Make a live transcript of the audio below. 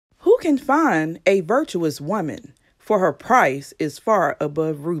can find a virtuous woman? For her price is far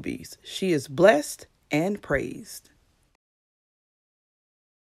above rubies. She is blessed and praised.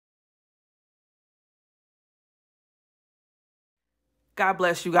 God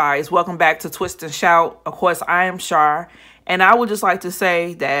bless you guys. Welcome back to Twist and Shout. Of course, I am Shar. And I would just like to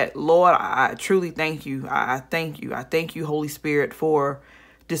say that, Lord, I truly thank you. I thank you. I thank you, Holy Spirit, for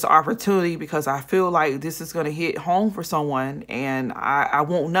this opportunity, because I feel like this is going to hit home for someone. And I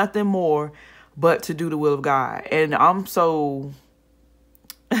want nothing more but to do the will of God. And I'm so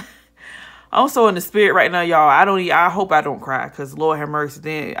in the spirit right now, y'all. I hope I don't cry, because Lord have mercy.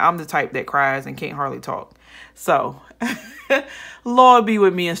 Then I'm the type that cries and can't hardly talk. So Lord, be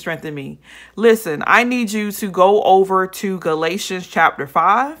with me and strengthen me. Listen, I need you to go over to Galatians chapter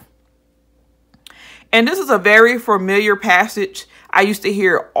 5. And this is a very familiar passage. I used to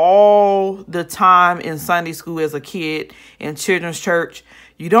hear all the time in Sunday school as a kid, in children's church.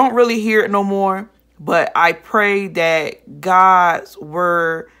 You don't really hear it no more, but I pray that God's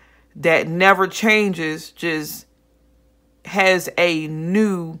word that never changes just has a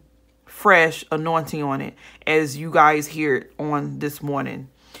new, fresh anointing on it as you guys hear it on this morning.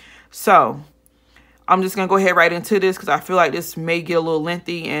 So I'm just going to go ahead right into this, because I feel like this may get a little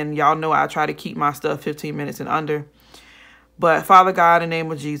lengthy, and y'all know I try to keep my stuff 15 minutes and under. But Father God, in the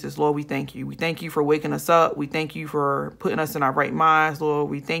name of Jesus, Lord, we thank you. We thank you for waking us up. We thank you for putting us in our right minds, Lord.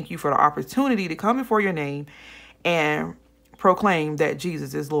 We thank you for the opportunity to come before your name and proclaim that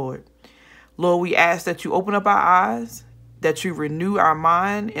Jesus is Lord. Lord, we ask that you open up our eyes, that you renew our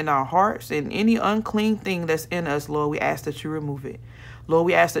mind and our hearts, and any unclean thing that's in us, Lord, we ask that you remove it. Lord,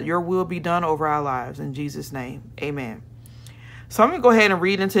 we ask that your will be done over our lives. In Jesus' name, amen. So I'm going to go ahead and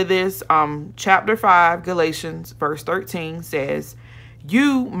read into this. Chapter 5, Galatians, verse 13 says,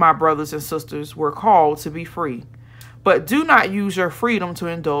 "You, my brothers and sisters, were called to be free, but do not use your freedom to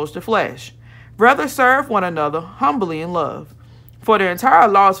indulge the flesh. Rather serve one another humbly in love. For the entire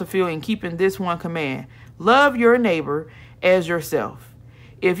law is fulfilled in keeping this one command: love your neighbor as yourself.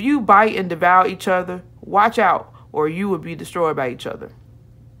 If you bite and devour each other, watch out, or you will be destroyed by each other."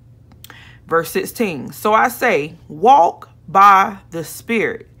 Verse 16, "So I say, walk by the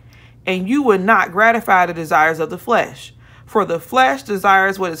Spirit, and you will not gratify the desires of the flesh. For the flesh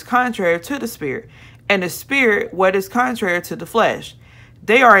desires what is contrary to the Spirit, and the Spirit what is contrary to the flesh.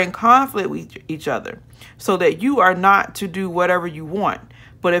 They are in conflict with each other, so that you are not to do whatever you want.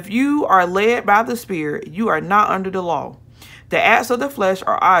 But if you are led by the Spirit, you are not under the law. The acts of the flesh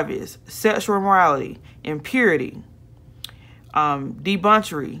are obvious: sexual immorality, impurity,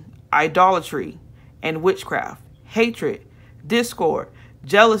 debauchery, idolatry, and witchcraft, hatred, discord,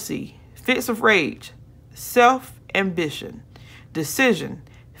 jealousy, fits of rage, self-ambition, decision,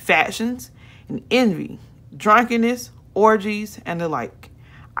 factions, and envy, drunkenness, orgies, and the like.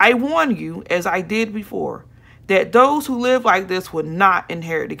 I warn you, as I did before, that those who live like this will not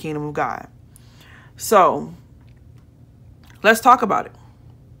inherit the kingdom of God." So let's talk about it.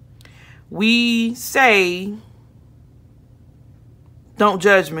 We say, don't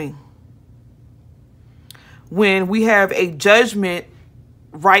judge me, when we have a judgment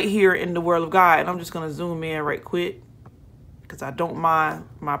right here in the word of God. And I'm just going to zoom in right quick, because I don't mind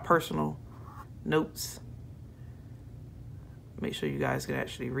my personal notes. Make sure you guys can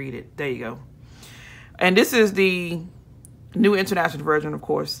actually read it. There you go. And this is the New International Version, of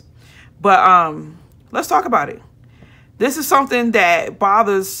course. But let's talk about it. This is something that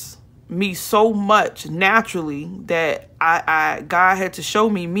bothers me so much naturally that God had to show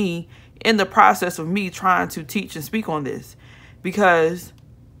me in the process of me trying to teach and speak on this. Because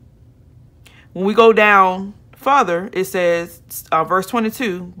when we go down further, it says, verse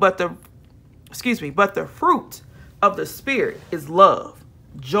 22, but the fruit of the Spirit is love,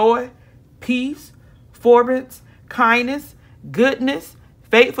 joy, peace, forbearance, kindness, goodness,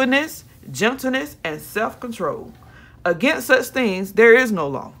 faithfulness, gentleness, and self-control. Against such things there is no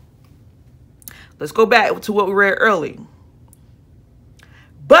law. Let's go back to what we read earlier.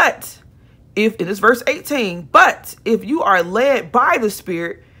 But if it is verse 18, but if you are led by the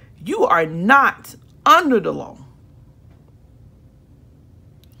Spirit, you are not under the law.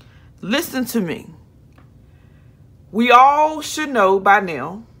 Listen to me. We all should know by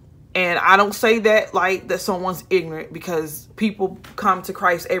now, and I don't say that like that someone's ignorant, because people come to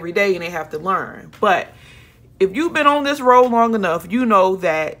Christ every day and they have to learn. But if you've been on this road long enough, you know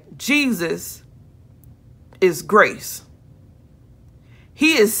that Jesus is grace.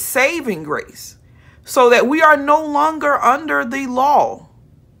 He is saving grace, so that we are no longer under the law.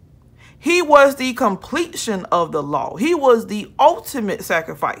 He was the completion of the law. He was the ultimate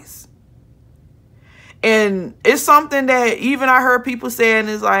sacrifice. And it's something that even I heard people saying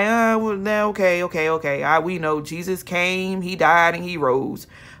is like, well, now, okay. We know Jesus came, he died, and he rose.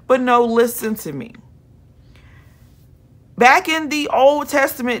 But no, listen to me. Back in the Old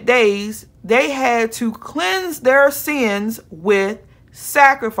Testament days, they had to cleanse their sins with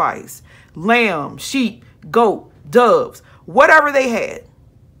sacrifice. Lamb, sheep, goat, doves, whatever they had.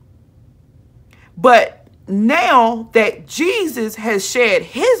 But now that Jesus has shed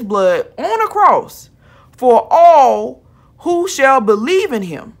his blood on a cross for all who shall believe in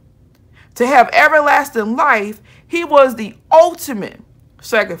him to have everlasting life, he was the ultimate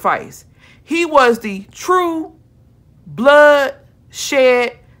sacrifice. He was the true blood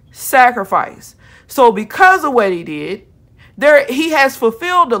shed sacrifice. So because of what he did, he has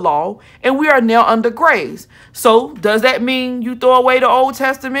fulfilled the law, and we are now under grace. So does that mean you throw away the Old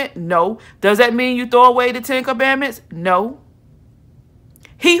Testament? No. Does that mean you throw away the 10 Commandments? No.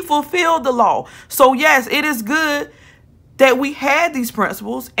 He fulfilled the law. So yes, it is good that we had these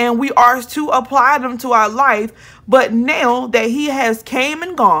principles and we are to apply them to our life. But now that he has came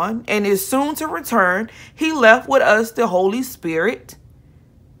and gone and is soon to return, he left with us the Holy Spirit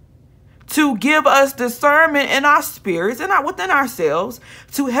to give us discernment in our spirits and within ourselves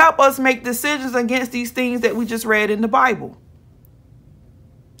to help us make decisions against these things that we just read in the Bible.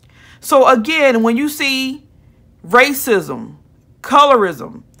 So again, when you see racism,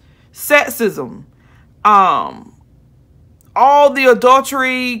 colorism, sexism, all the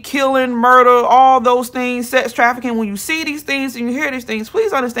adultery, killing, murder, all those things, sex trafficking, when you see these things and you hear these things,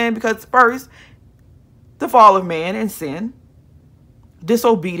 please understand, because first, the fall of man and sin,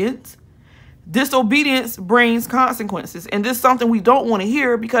 disobedience. Disobedience brings consequences. And this is something we don't want to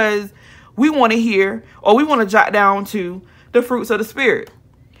hear, because we want to hear, or we want to jot down to the fruits of the Spirit.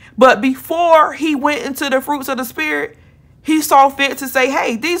 But before he went into the fruits of the Spirit, he saw fit to say,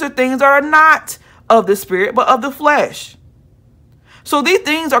 hey, these are things that are not of the Spirit, but of the flesh. So these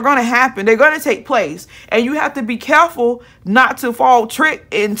things are going to happen. They're going to take place. And you have to be careful not to fall trick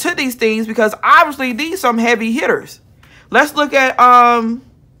into these things, because obviously these are some heavy hitters. Let's look at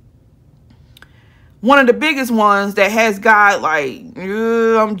one of the biggest ones that has God like,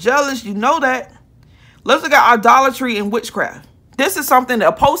 I'm jealous, you know that. Let's look at idolatry and witchcraft. This is something that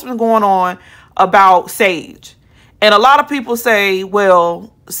a post been going on about sage. And a lot of people say,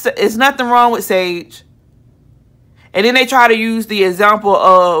 well, there's nothing wrong with sage. And then they try to use the example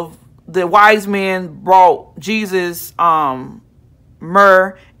of the wise men brought Jesus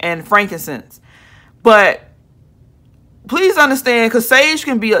myrrh and frankincense. But please understand, because sage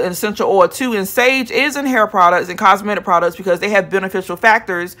can be an essential oil too, and sage is in hair products and cosmetic products because they have beneficial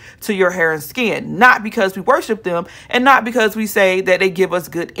factors to your hair and skin, not because we worship them and not because we say that they give us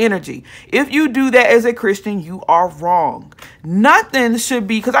good energy. If you do that as a Christian, you are wrong. Nothing should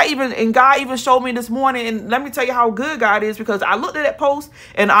be, because God even showed me this morning, and let me tell you how good God is, because I looked at that post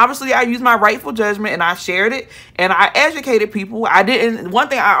and obviously I used my rightful judgment and I shared it and I educated people. One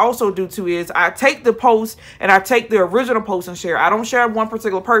thing I also do too is I take the post and I take the original post and share. I don't share one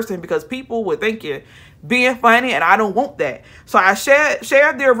particular person because people would think you're being funny, and I don't want that. So I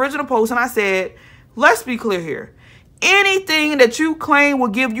shared the original post and I said, let's be clear here. Anything that you claim will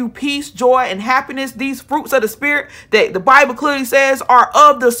give you peace, joy, and happiness, these fruits of the Spirit that the Bible clearly says are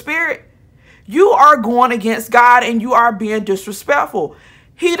of the Spirit, you are going against God and you are being disrespectful.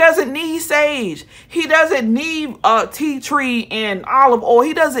 He doesn't need sage. He doesn't need tea tree and olive oil.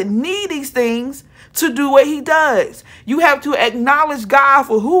 He doesn't need these things to do what he does. You have to acknowledge God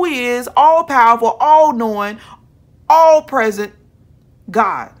for who he is, all powerful, all knowing, all present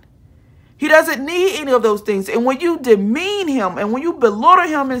God. He doesn't need any of those things. And when you demean him and when you belittle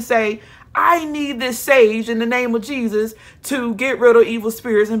him and say, I need this sage in the name of Jesus to get rid of evil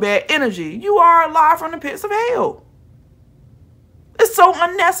spirits and bad energy, you are a lie from the pits of hell. It's so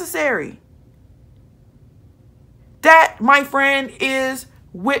unnecessary. That, my friend, is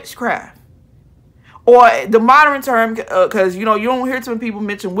witchcraft. Or the modern term, because, you don't hear too many people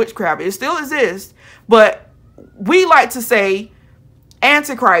mention witchcraft. It still exists, but we like to say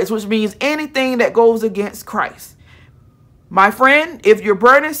Antichrist, which means anything that goes against Christ. My friend, if you're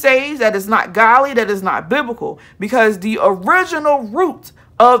burning sage, that is not godly, that is not biblical, because the original root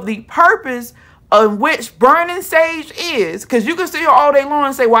of the purpose of which burning sage is, because you can sit here all day long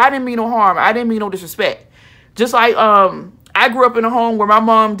and say, well, I didn't mean no harm, I didn't mean no disrespect. Just like I grew up in a home where my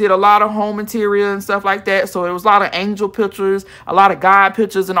mom did a lot of home interior and stuff like that, so it was a lot of angel pictures, a lot of God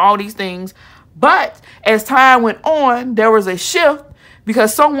pictures and all these things. But as time went on, there was a shift,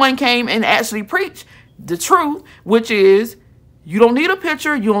 because someone came and actually preached the truth, which is you don't need a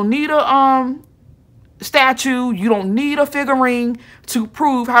picture, you don't need a statue, you don't need a figurine to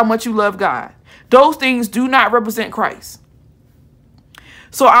prove how much you love God. Those things do not represent Christ.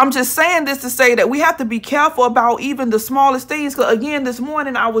 So I'm just saying this to say that we have to be careful about even the smallest things. Because again, this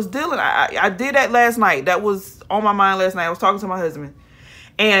morning I was dealing, I did that last night. That was on my mind last night. I was talking to my husband.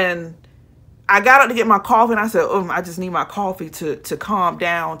 And I got up to get my coffee and I said, I just need my coffee to calm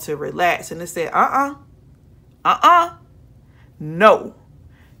down, to relax. And it said, no,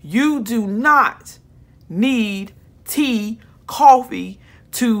 you do not need tea, coffee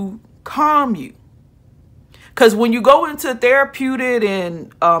to calm you. Because when you go into therapeutic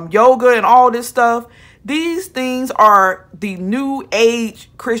and yoga and all this stuff, these things are the new age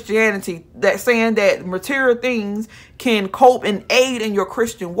Christianity that's saying that material things can cope and aid in your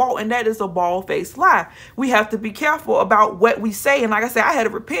Christian walk. And that is a bald-faced lie. We have to be careful about what we say. And like I said, I had to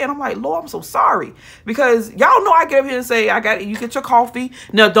repent. I'm like, Lord, I'm so sorry. Because y'all know I get up here and say, you get your coffee.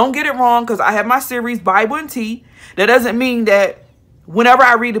 Now, don't get it wrong, because I have my series, Bible and Tea. That doesn't mean that whenever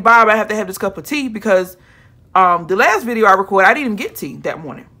I read the Bible, I have to have this cup of tea, because the last video I recorded, I didn't even get tea that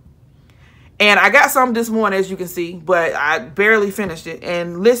morning. And I got some this morning, as you can see, but I barely finished it.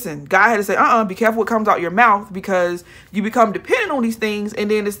 And listen, God had to say, be careful what comes out your mouth, because you become dependent on these things,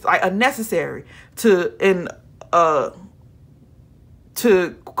 and then it's like unnecessary to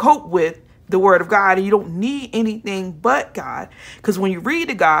cope with the word of God. And you don't need anything but God, because when you read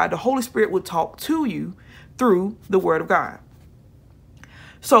to God, the Holy Spirit will talk to you through the word of God.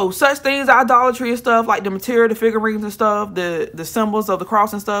 So such things, idolatry and stuff, like the material, the figurines and stuff, the symbols of the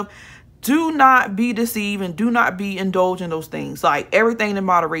cross and stuff, do not be deceived and do not be indulged in those things. Like everything in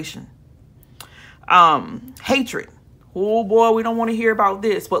moderation. Hatred. Oh boy, we don't want to hear about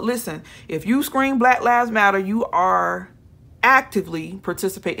this. But listen, if you scream Black Lives Matter, you are actively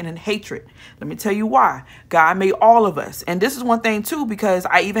participating in hatred. Let me tell you why. God made all of us. And this is one thing too, because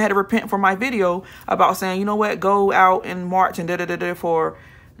I even had to repent for my video about saying, you know what, go out and march and for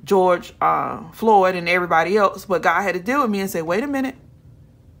George Floyd and everybody else. But God had to deal with me and say, wait a minute.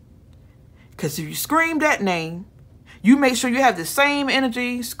 Because if you scream that name, you make sure you have the same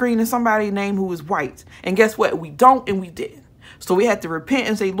energy screaming somebody's name who is white. And guess what? We don't, and we didn't. So we had to repent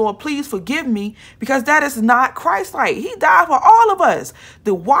and say, Lord, please forgive me, because that is not Christ-like. He died for all of us.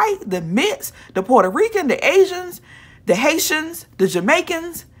 The white, the mixed, the Puerto Rican, the Asians, the Haitians, the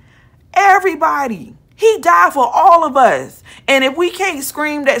Jamaicans, everybody. He died for all of us. And if we can't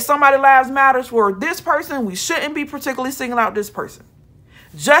scream that somebody's lives matters for this person, we shouldn't be particularly singling out this person.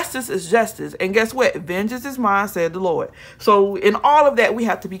 Justice is justice. And guess what? Vengeance is mine, said the Lord. So in all of that, we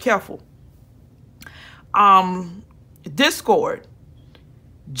have to be careful. Discord,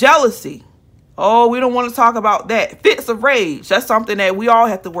 jealousy. Oh, we don't want to talk about that. Fits of rage. That's something that we all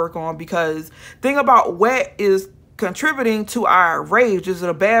have to work on, because think about what is contributing to our rage. Is it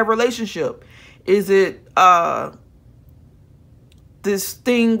a bad relationship? Is it this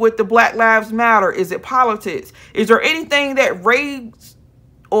thing with the Black Lives Matter? Is it politics? Is there anything that raises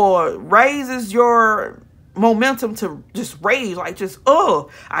your momentum to just rage? Like just,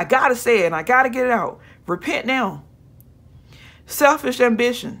 I gotta say it and I gotta get it out. Repent now. Selfish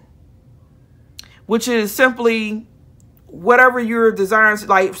ambition, which is simply whatever your desires,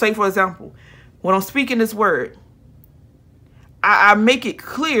 like say for example, when I'm speaking this word, I make it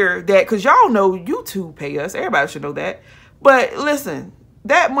clear that, because y'all know YouTube pay us. Everybody should know that. But listen,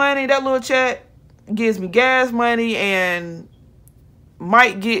 that money, that little chat gives me gas money and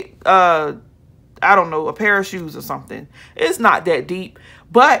might get, I don't know, a pair of shoes or something. It's not that deep.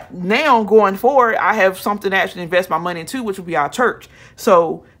 But now going forward, I have something to actually invest my money into, which will be our church.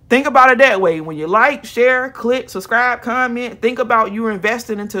 So think about it that way. When you like, share, click, subscribe, comment, think about you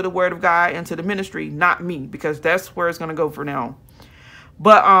investing into the word of God, into the ministry, not me, because that's where it's going to go for now.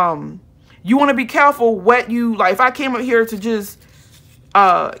 But you want to be careful what you, like if I came up here to just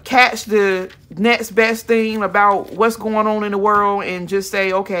catch the next best thing about what's going on in the world and just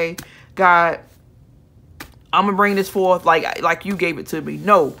say, okay, God, I'm going to bring this forth like you gave it to me.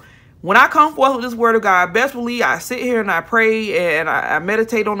 No. When I come forth with this word of God, best believe I sit here and I pray and I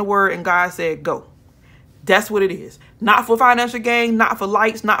meditate on the word, and God said, go. That's what it is. Not for financial gain, not for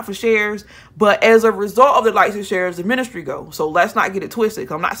likes, not for shares, but as a result of the likes and shares, the ministry goes. So let's not get it twisted.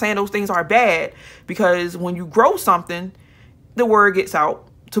 I'm not saying those things are bad, because when you grow something, the word gets out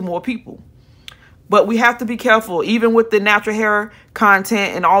to more people. But we have to be careful, even with the natural hair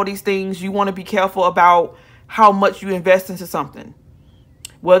content and all these things. You want to be careful about how much you invest into something,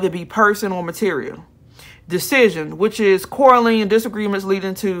 whether it be person or material. Decision, which is quarreling and disagreements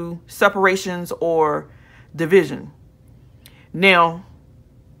leading to separations or division. Now,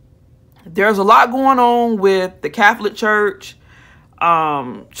 there's a lot going on with the Catholic Church,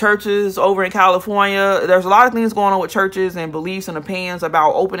 churches over in California. There's a lot of things going on with churches and beliefs and opinions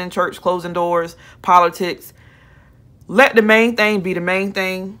about opening church, closing doors, politics. Let the main thing be the main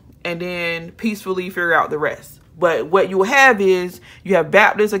thing, and then peacefully figure out the rest. But what you have is you have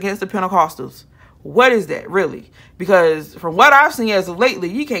Baptists against the Pentecostals. What is that really? Because from what I've seen as of lately,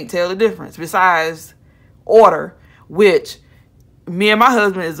 you can't tell the difference besides order, which me and my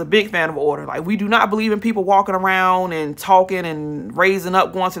husband is a big fan of order. Like, we do not believe in people walking around and talking and raising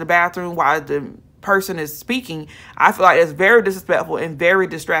up, going to the bathroom while the person is speaking. I feel like it's very disrespectful and very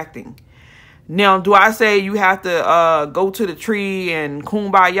distracting. Now, do I say you have to go to the tree and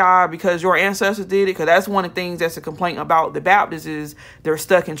kumbaya because your ancestors did it? Because that's one of the things that's a complaint about the Baptists is they're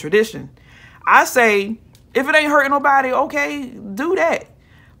stuck in tradition. I say, if it ain't hurting nobody, okay, do that.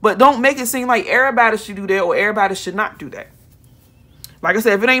 But don't make it seem like everybody should do that or everybody should not do that. Like I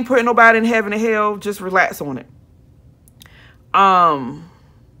said, if it ain't putting nobody in heaven or hell, just relax on it.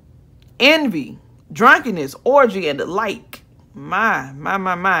 Envy, drunkenness, orgy, and the like.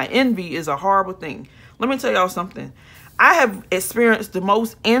 My. Envy is a horrible thing. Let me tell y'all something. I have experienced the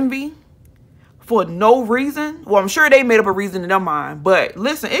most envy for no reason. Well, I'm sure they made up a reason in their mind. But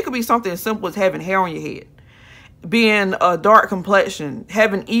listen, it could be something as simple as having hair on your head, being a dark complexion,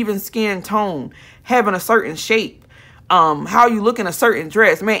 having even skin tone, having a certain shape, how you look in a certain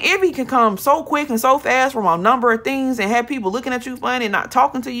dress. Man, envy can come so quick and so fast from a number of things and have people looking at you funny and not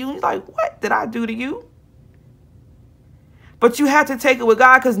talking to you. And you're like, what did I do to you? But you have to take it with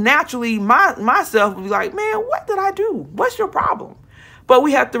God, because naturally myself will be like, man, what did I do? What's your problem? But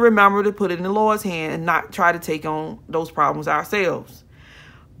we have to remember to put it in the Lord's hand and not try to take on those problems ourselves.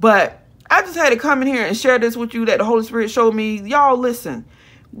 But I just had to come in here and share this with you that the Holy Spirit showed me. Y'all, listen,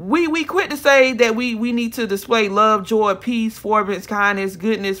 we quit to say that we need to display love, joy, peace, forbearance, kindness,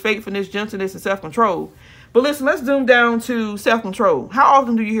 goodness, faithfulness, gentleness, and self-control. But listen, let's zoom down to self-control. How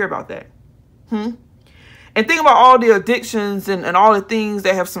often do you hear about that? And think about all the addictions and all the things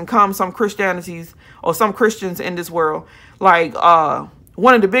that have some Christianities or some Christians in this world. Like,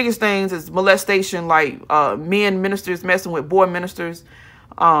 one of the biggest things is molestation, like men ministers messing with boy ministers,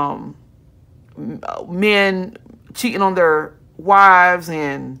 men cheating on their wives,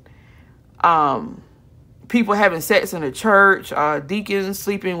 and people having sex in the church, deacons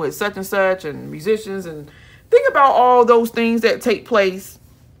sleeping with such and such, and musicians. And think about all those things that take place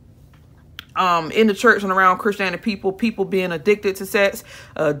in the church and around Christianity. People being addicted to sex,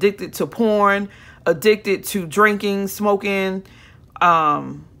 addicted to porn, addicted to drinking, smoking,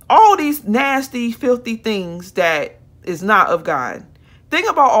 all these nasty, filthy things that is not of God. Think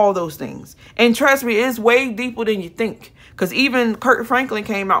about all those things. And trust me, it's way deeper than you think. Because even Kirk Franklin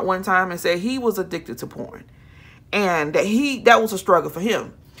came out one time and said he was addicted to porn. And that was a struggle for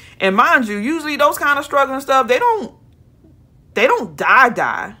him. And mind you, usually those kind of struggling stuff, they don't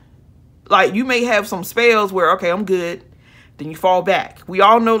die. Like, you may have some spells where, okay, I'm good. Then you fall back. We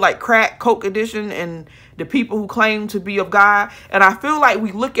all know, like, crack, coke addiction, and the people who claim to be of God. And I feel like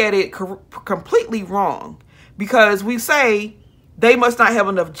we look at it completely wrong. Because we say they must not have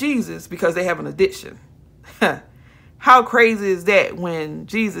enough Jesus because they have an addiction. How crazy is that when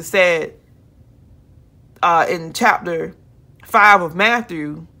Jesus said in chapter 5 of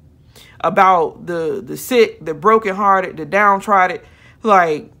Matthew about the sick, the brokenhearted, the downtrodden,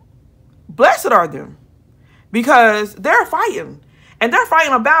 like, blessed are them, because they're fighting, and they're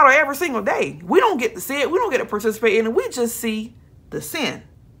fighting a battle every single day. We don't get to see it. We don't get to participate in it. We just see the sin.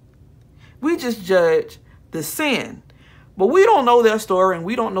 We just judge the sin, but we don't know their story and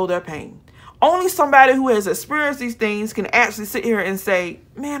we don't know their pain. Only somebody who has experienced these things can actually sit here and say,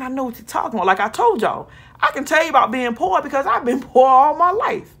 man, I know what you're talking about. Like I told y'all, I can tell you about being poor because I've been poor all my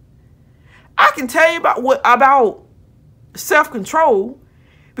life. I can tell you about self-control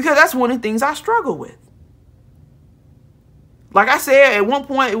because that's one of the things I struggle with. Like I said, at one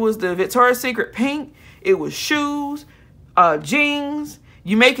point, it was the Victoria's Secret pink. It was shoes, jeans.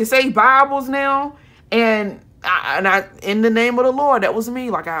 You can say Bibles now. And I, in the name of the Lord, that was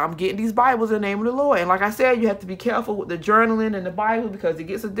me. Like, I'm getting these Bibles in the name of the Lord. And like I said, you have to be careful with the journaling and the Bible because it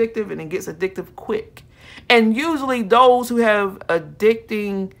gets addictive, and it gets addictive quick. And usually those who have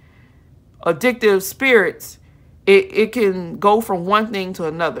addictive spirits, it can go from one thing to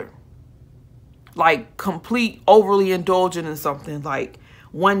another. Like complete overly indulgent in something. Like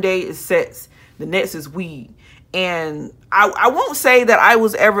one day is sex, the next is weed. And I won't say that I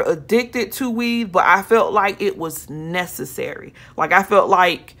was ever addicted to weed, but I felt like it was necessary. Like I felt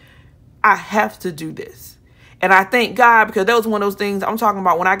like I have to do this. And I thank God, because that was one of those things I'm talking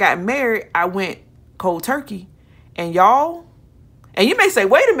about. When I got married, I went cold turkey. And y'all, and you may say,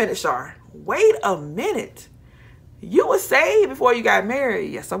 wait a minute, Shar. Wait a minute. You were saved before you got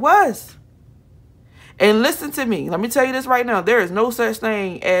married. Yes, I was. And listen to me. Let me tell you this right now. There is no such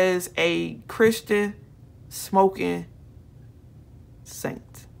thing as a Christian smoking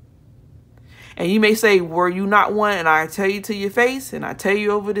saint. And you may say, were you not one? And I tell you to your face, and I tell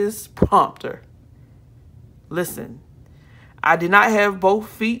you over this prompter. Listen, I did not have both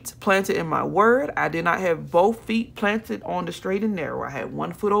feet planted in my word. I did not have both feet planted on the straight and narrow. I had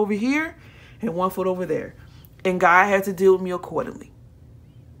one foot over here and one foot over there. And God had to deal with me accordingly.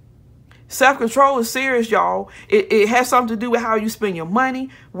 Self-control is serious, y'all. It has something to do with how you spend your money,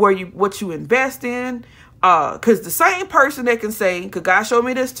 what you invest in. Because the same person that can say, because God showed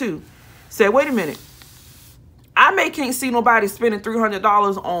me this too, said, wait a minute. I can't see nobody spending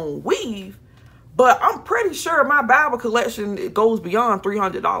 $300 on weave, but I'm pretty sure my Bible collection, it goes beyond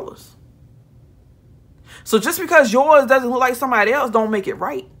 $300. So just because yours doesn't look like somebody else, don't make it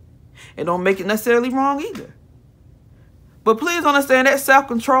right. And don't make it necessarily wrong either. But please understand that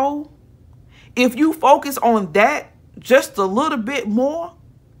self-control, if you focus on that just a little bit more,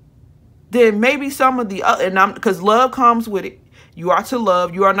 then maybe some of the other, because love comes with it. You are to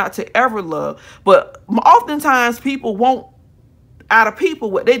love. You are not to ever love. But oftentimes people want out of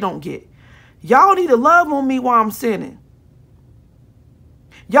people what they don't get. Y'all need to love on me while I'm sinning.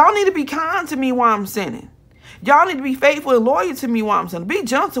 Y'all need to be kind to me while I'm sinning. Y'all need to be faithful and loyal to me while I'm sinning. Be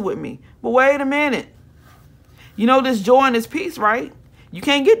gentle with me. But wait a minute. You know this joy and this peace, right? You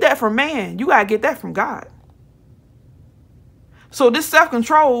can't get that from man. You got to get that from God. So this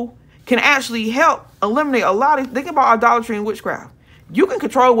self-control can actually help eliminate a lot of, think about idolatry and witchcraft. You can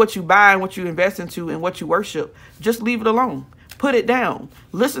control what you buy and what you invest into and what you worship. Just leave it alone. Put it down.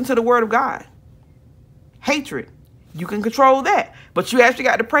 Listen to the word of God. Hatred. You can control that. But you actually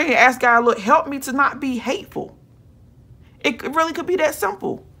got to pray and ask God, look, help me to not be hateful. It really could be that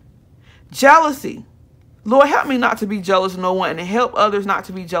simple. Jealousy. Lord, help me not to be jealous of no one and help others not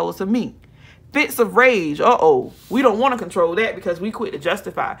to be jealous of me. Fits of rage. We don't want to control that because we quit to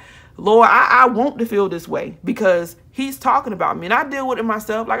justify. Lord, I want to feel this way because he's talking about me. And I deal with it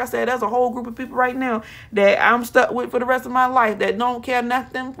myself. Like I said, there's a whole group of people right now that I'm stuck with for the rest of my life that don't care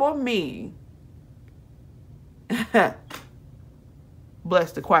nothing for me.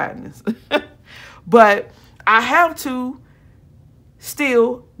 Bless the quietness. But I have to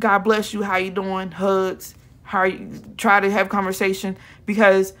still, God bless you, how you doing, hugs, how you try to have conversation,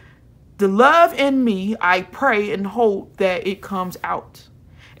 because the love in me, I pray and hope that it comes out.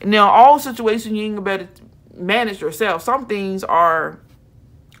 Now, all situations you ain't better manage yourself. Some things are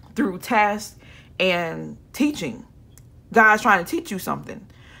through tasks and teaching. God's trying to teach you something.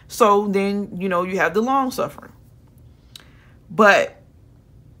 So then, you know, you have the long suffering. But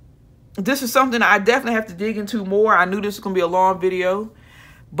this is something I definitely have to dig into more. I knew this was going to be a long video.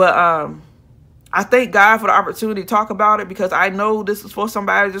 But I thank God for the opportunity to talk about it because I know this is for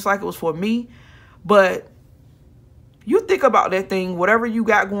somebody just like it was for me. But you think about that thing, whatever you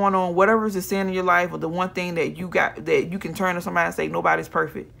got going on, whatever is the sin in your life or the one thing that you got that you can turn to somebody and say, nobody's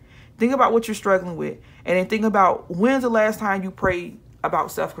perfect. Think about what you're struggling with. And then think about when's the last time you prayed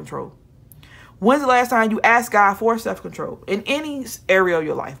about self-control? When's the last time you asked God for self-control in any area of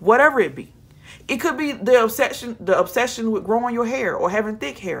your life, whatever it be? It could be the obsession with growing your hair or having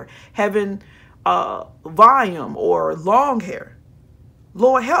thick hair, having volume or long hair.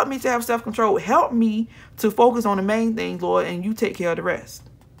 Lord, help me to have self-control. Help me to focus on the main things, Lord, and you take care of the rest.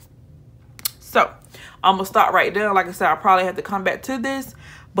 So I'm going to stop right there. Like I said, I probably have to come back to this,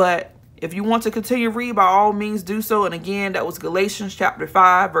 but if you want to continue to read, by all means do so. And again, that was Galatians chapter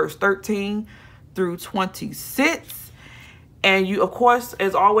 5, verse 13 through 26. And you, of course,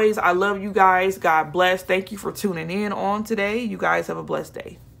 as always, I love you guys. God bless. Thank you for tuning in on today. You guys have a blessed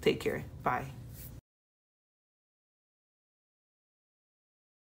day. Take care. Bye.